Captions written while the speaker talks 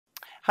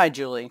Hi,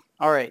 Julie.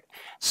 All right.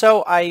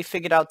 So I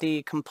figured out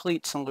the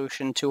complete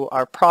solution to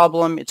our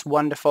problem. It's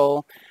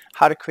wonderful.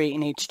 How to create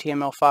an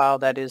HTML file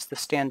that is the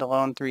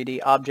standalone 3D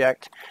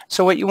object.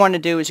 So what you want to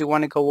do is you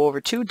want to go over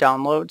to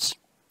Downloads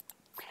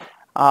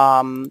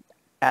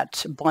at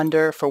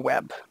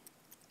Blend4Web.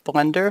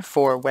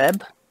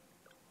 Blend4Web.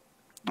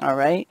 All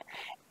right.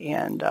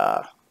 And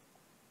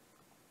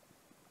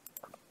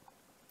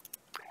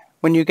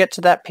when you get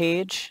to that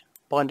page,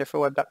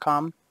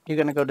 blend4web.com, you're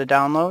going to go to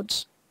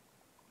Downloads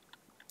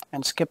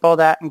and skip all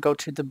that and go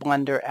to the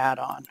Blender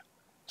add-on.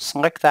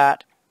 Select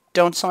that.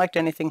 Don't select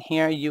anything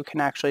here. You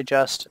can actually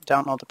just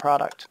download the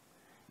product.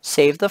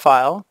 Save the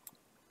file.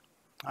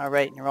 All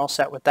right, and you're all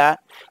set with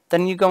that.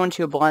 Then you go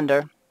into your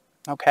Blender.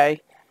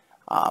 Okay.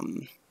 Let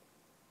me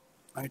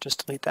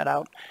just delete that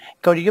out.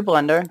 Go to your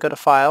Blender, go to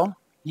File,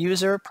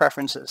 User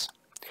Preferences.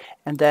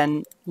 And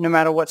then no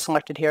matter what's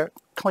selected here,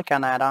 click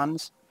on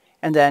Add-ons.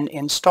 And then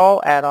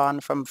Install Add-on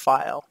from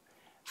File.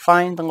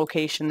 Find the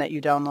location that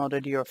you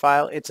downloaded your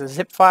file. It's a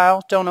zip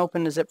file. Don't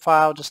open the zip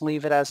file. Just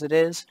leave it as it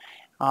is.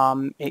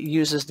 It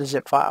uses the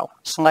zip file.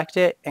 Select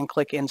it and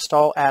click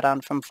Install Add-on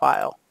from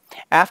File.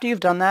 After you've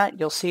done that,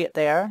 you'll see it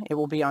there. It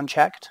will be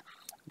unchecked.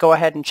 Go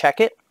ahead and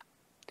check it.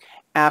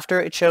 After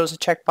it shows a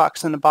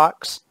checkbox in the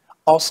box,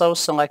 also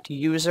select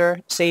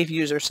User, Save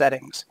User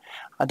Settings.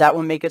 That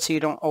will make it so you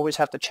don't always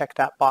have to check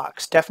that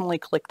box. Definitely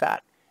click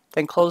that.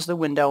 Then close the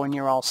window and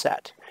you're all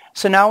set.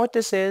 So now what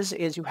this is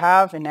you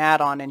have an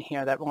add-on in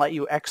here that will let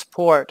you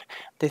export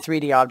the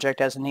 3D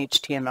object as an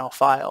HTML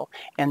file.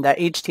 And that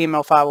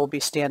HTML file will be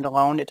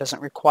standalone. It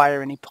doesn't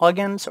require any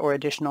plugins or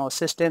additional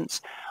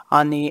assistance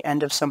on the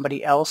end of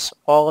somebody else.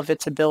 All of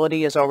its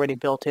ability is already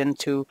built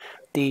into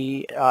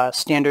the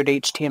standard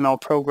HTML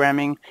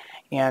programming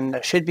and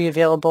should be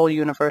available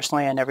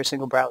universally on every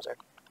single browser.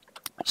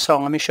 So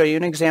let me show you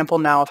an example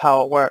now of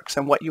how it works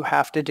and what you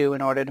have to do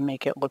in order to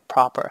make it look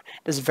proper.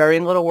 There's very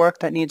little work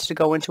that needs to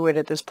go into it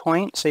at this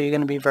point, so you're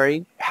going to be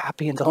very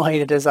happy and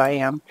delighted as I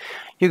am.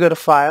 You go to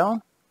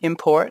File,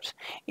 Import,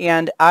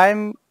 and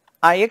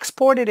I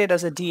exported it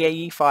as a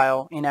DAE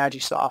file in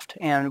Agisoft,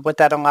 and what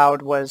that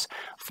allowed was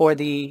for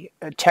the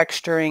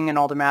texturing and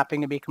all the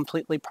mapping to be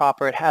completely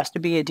proper. It has to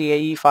be a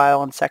DAE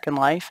file in Second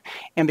Life,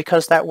 and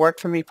because that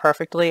worked for me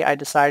perfectly, I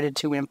decided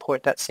to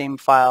import that same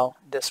file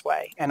this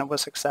way, and it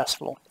was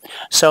successful.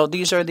 So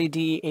these are the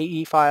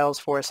DAE files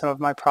for some of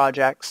my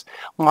projects.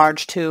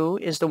 Large 2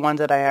 is the one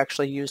that I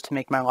actually use to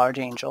make my large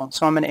angel,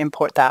 so I'm going to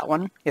import that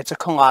one. It's a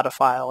collada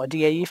file. A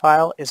DAE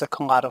file is a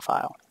collada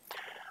file.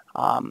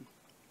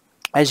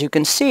 As you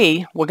can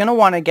see, we're going to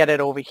want to get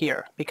it over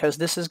here because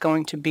this is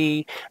going to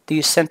be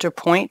the center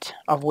point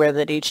of where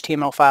that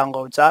HTML file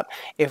loads up.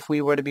 If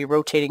we were to be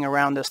rotating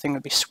around, this thing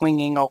would be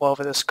swinging all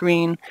over the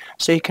screen.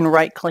 So you can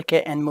right-click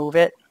it and move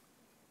it,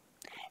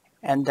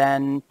 and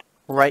then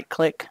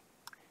right-click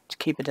to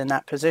keep it in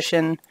that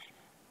position.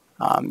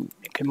 You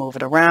can move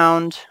it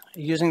around.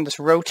 Using this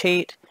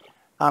rotate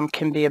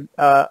can be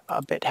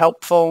a bit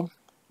helpful.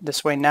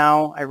 This way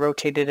now I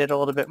rotated it a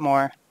little bit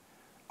more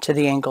to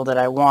the angle that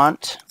I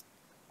want.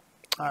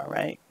 All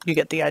right, you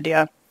get the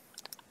idea.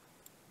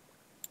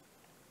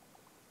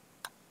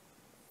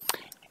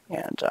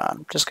 And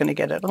I'm just going to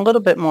get it a little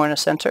bit more in the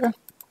center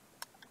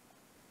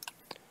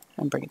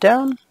and bring it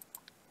down.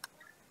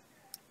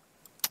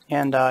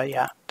 And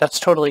yeah, that's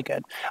totally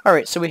good. All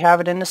right, so we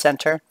have it in the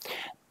center.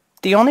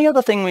 The only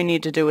other thing we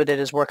need to do with it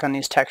is work on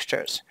these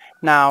textures.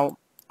 Now,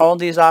 all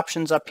these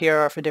options up here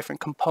are for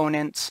different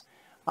components.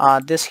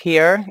 This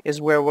here is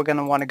where we're going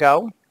to want to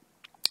go.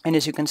 And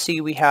as you can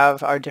see, we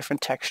have our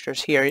different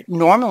textures here.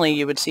 Normally,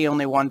 you would see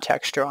only one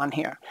texture on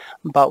here.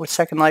 But with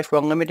Second Life,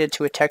 we're limited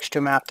to a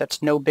texture map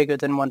that's no bigger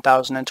than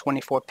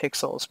 1024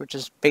 pixels, which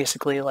is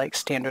basically like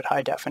standard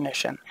high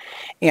definition.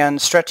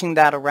 And stretching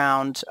that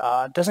around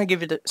doesn't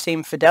give you the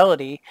same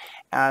fidelity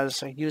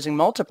as using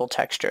multiple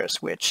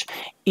textures, which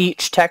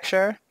each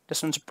texture,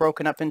 this one's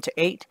broken up into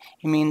 8.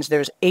 It means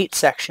there's 8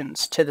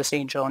 sections to this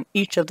angel, and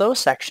each of those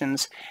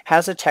sections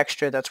has a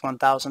texture that's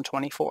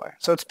 1024.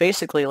 So it's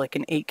basically like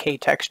an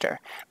 8K texture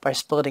by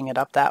splitting it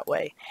up that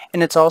way.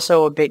 And it's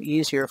also a bit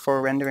easier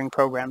for rendering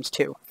programs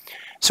too.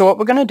 So what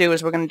we're going to do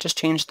is we're going to just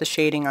change the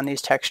shading on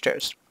these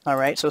textures. All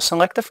right, so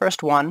select the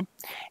first one,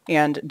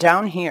 and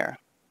down here,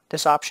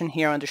 this option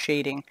here under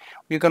shading,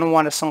 you're going to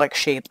want to select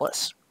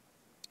shadeless.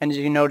 And as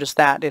you notice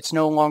that, it's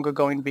no longer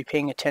going to be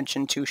paying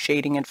attention to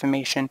shading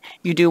information.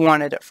 You do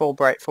want it at full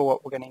bright for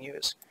what we're going to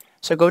use.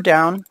 So go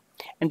down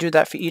and do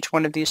that for each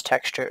one of these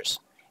textures.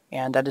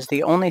 And that is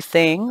the only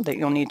thing that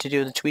you'll need to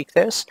do to tweak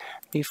this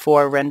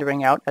before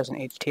rendering out as an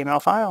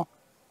HTML file.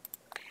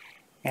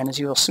 And as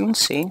you will soon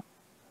see,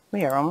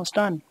 we are almost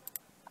done.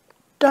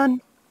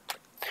 Done.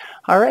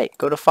 All right,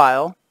 go to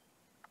File.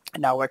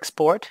 Now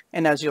export.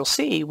 And as you'll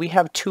see, we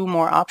have 2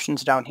 more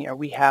options down here.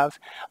 We have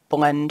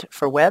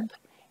Blend4Web.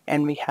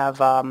 And we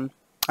have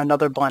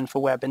another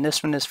Blend4Web, and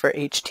this one is for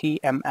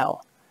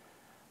HTML.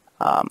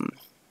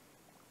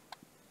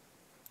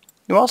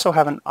 You also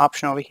have an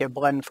option over here,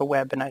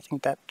 Blend4Web, and I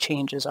think that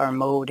changes our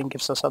mode and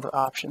gives us other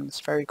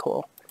options. Very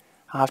cool.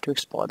 I'll have to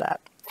explore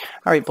that.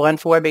 All right,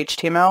 Blend4Web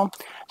HTML.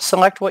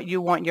 Select what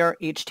you want your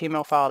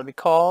HTML file to be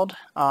called.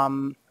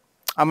 I'm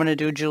going to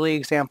do Julie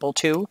example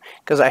 2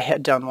 because I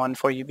had done one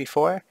for you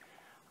before.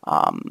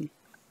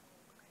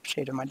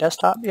 Shade of my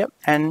desktop, yep,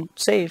 and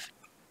save.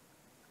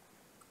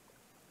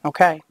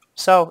 Okay,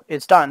 so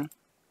it's done.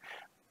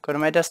 Go to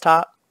my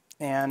desktop,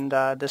 and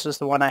this is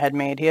the one I had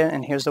made here,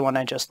 and here's the one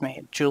I just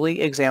made.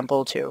 Julie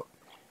example 2.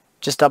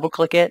 Just double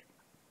click it.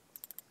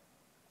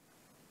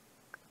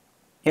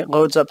 It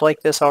loads up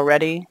like this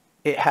already.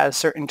 It has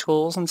certain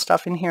tools and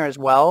stuff in here as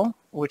well,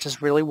 which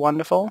is really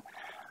wonderful.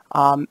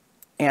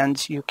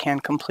 And you can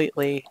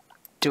completely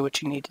do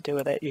what you need to do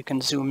with it. You can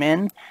zoom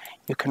in,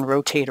 you can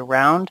rotate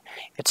around.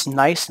 It's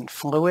nice and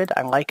fluid.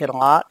 I like it a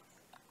lot.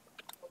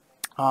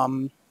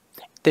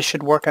 This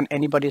should work on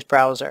anybody's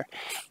browser.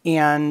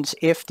 And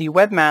if the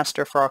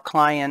webmaster for our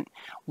client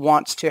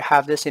wants to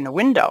have this in a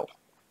window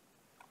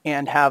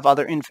and have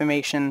other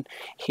information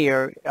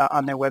here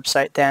on their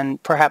website, then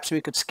perhaps we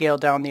could scale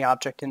down the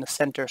object in the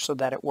center so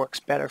that it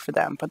works better for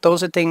them. But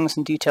those are things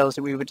and details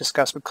that we would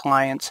discuss with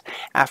clients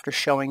after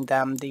showing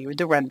them the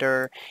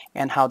render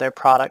and how their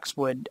products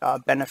would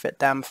benefit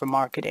them for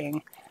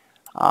marketing.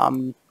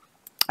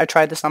 I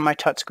tried this on my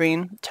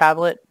touchscreen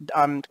tablet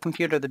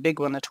computer, the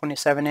big one, the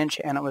 27-inch,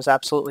 and it was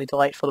absolutely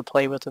delightful to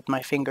play with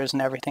my fingers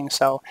and everything.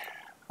 So,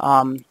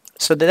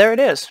 so there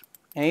it is,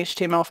 an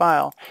HTML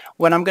file.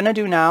 What I'm going to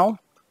do now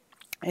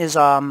is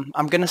I'm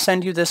going to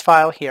send you this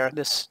file here,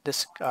 this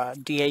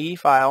DAE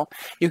file.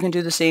 You can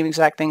do the same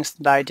exact things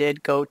that I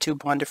did. Go to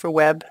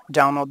Blend4Web,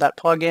 download that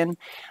plugin,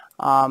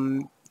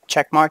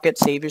 check mark it,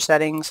 save your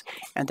settings,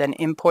 and then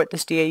import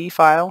this DAE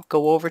file.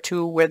 Go over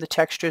to where the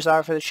textures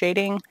are for the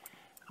shading,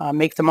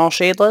 make them all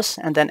shadeless,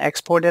 and then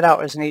export it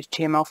out as an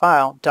HTML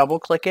file. Double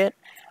click it,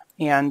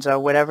 and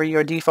whatever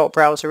your default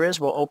browser is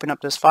will open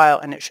up this file,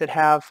 and it should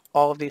have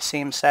all of these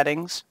same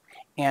settings,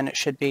 and it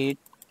should be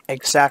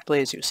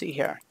exactly as you see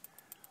here.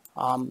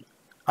 I'm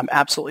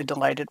absolutely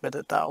delighted with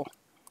it though.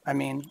 I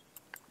mean,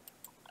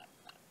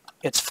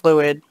 it's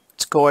fluid,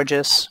 it's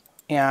gorgeous,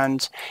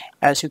 and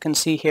as you can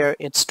see here,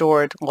 it's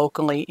stored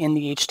locally in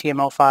the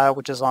HTML file,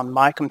 which is on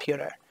my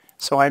computer.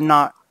 So I'm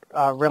not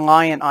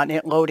reliant on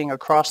it loading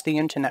across the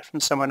internet from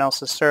someone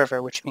else's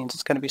server, which means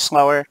it's going to be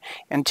slower,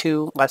 and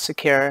 2, less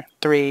secure,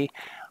 3,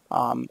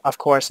 of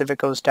course, if it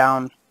goes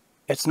down,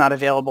 it's not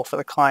available for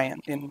the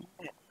client,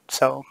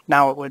 so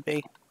now it would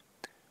be.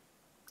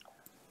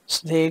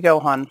 So there you go,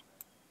 hon.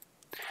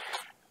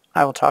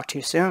 I will talk to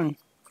you soon.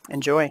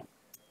 Enjoy.